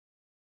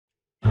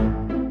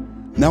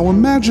Now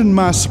imagine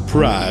my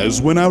surprise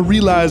when I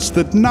realized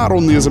that not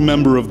only is a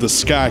member of the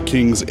Sky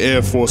King's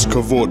Air Force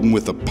cavorting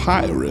with a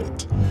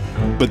pirate,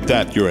 but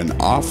that you're an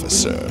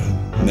officer,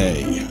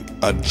 nay,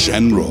 a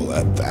general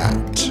at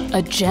that.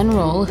 A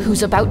general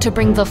who's about to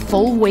bring the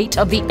full weight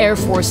of the Air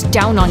Force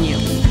down on you.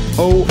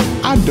 Oh,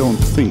 I don't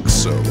think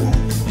so.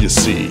 You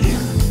see,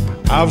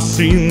 I've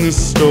seen this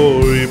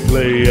story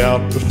play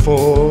out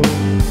before.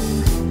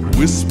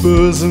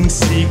 Whispers and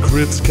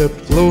secrets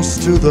kept close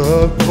to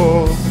the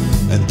core.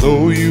 And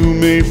though you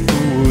may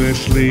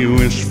foolishly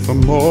wish for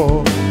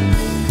more,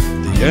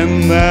 the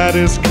end that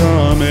is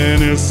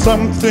coming is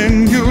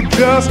something you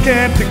just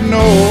can't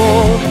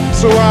ignore.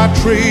 So I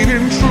trade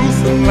in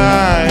truth and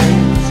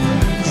lies.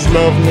 'Cause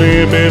love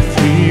may be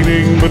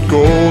fleeting, but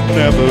gold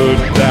never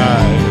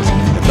dies.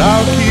 And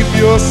I'll keep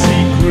your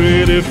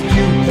secret if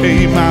you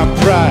pay my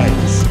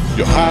price.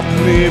 Your heart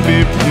may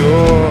be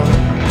pure,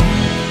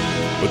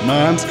 but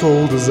mine's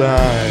cold as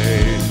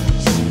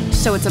ice.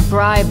 So it's a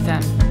bribe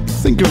then?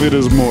 Think of it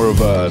as more of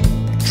a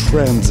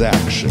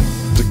transaction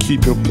to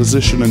keep your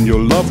position and your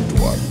loved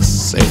ones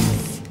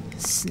safe.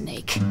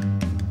 Snake.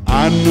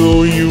 I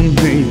know you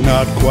may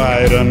not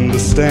quite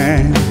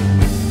understand.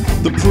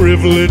 The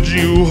privilege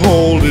you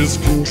hold is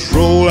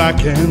control I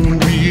can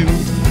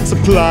wield.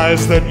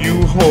 Supplies that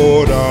you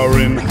hoard are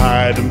in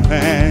high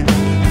demand.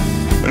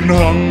 And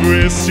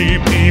hungry sea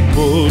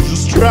people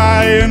just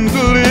trying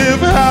to live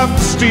have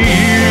to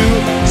steal.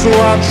 So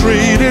I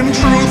trade in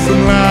truth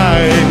and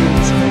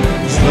lies.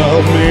 'Cause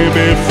love may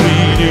be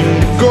fleeting,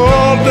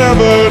 gold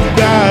never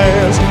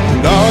dies.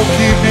 And I'll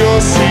keep your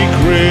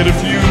secret if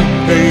you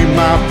pay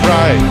my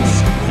price.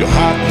 Your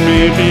heart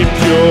may be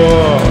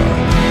pure.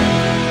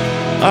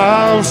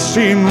 I've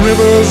seen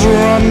rivers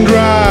run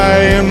dry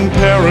and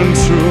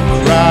parents who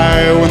cry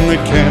when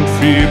they can't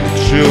feed the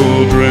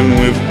children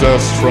with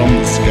dust from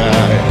the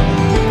sky.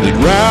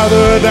 They'd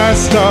rather die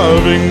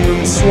starving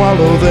than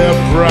swallow their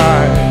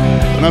pride.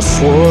 And I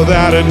swore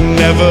that it'd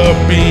never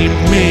be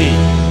me.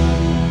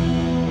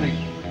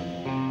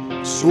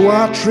 So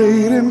I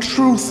trade in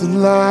truth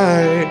and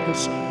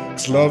lies.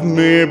 'Cause love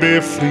may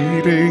be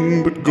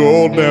fleeting, but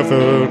gold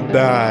never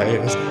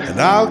dies. And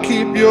I'll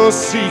keep your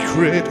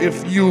secret if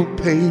you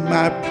pay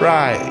my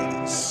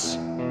price.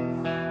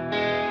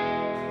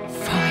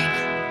 Fine.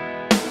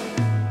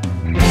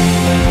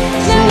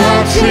 So I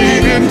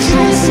trade in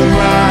truth and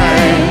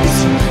lies.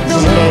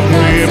 'Cause love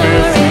may be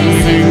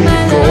fleeting,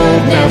 but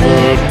gold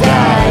never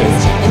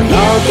dies. And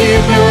I'll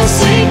keep your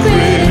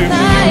secret if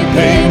you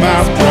pay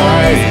my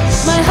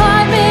price. My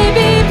heart may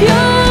be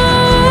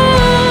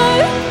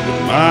pure,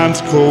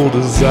 Mine's cold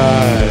as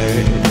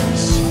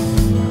ice.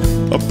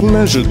 A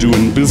pleasure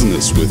doing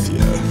business with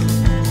you.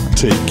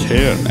 Take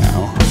care now.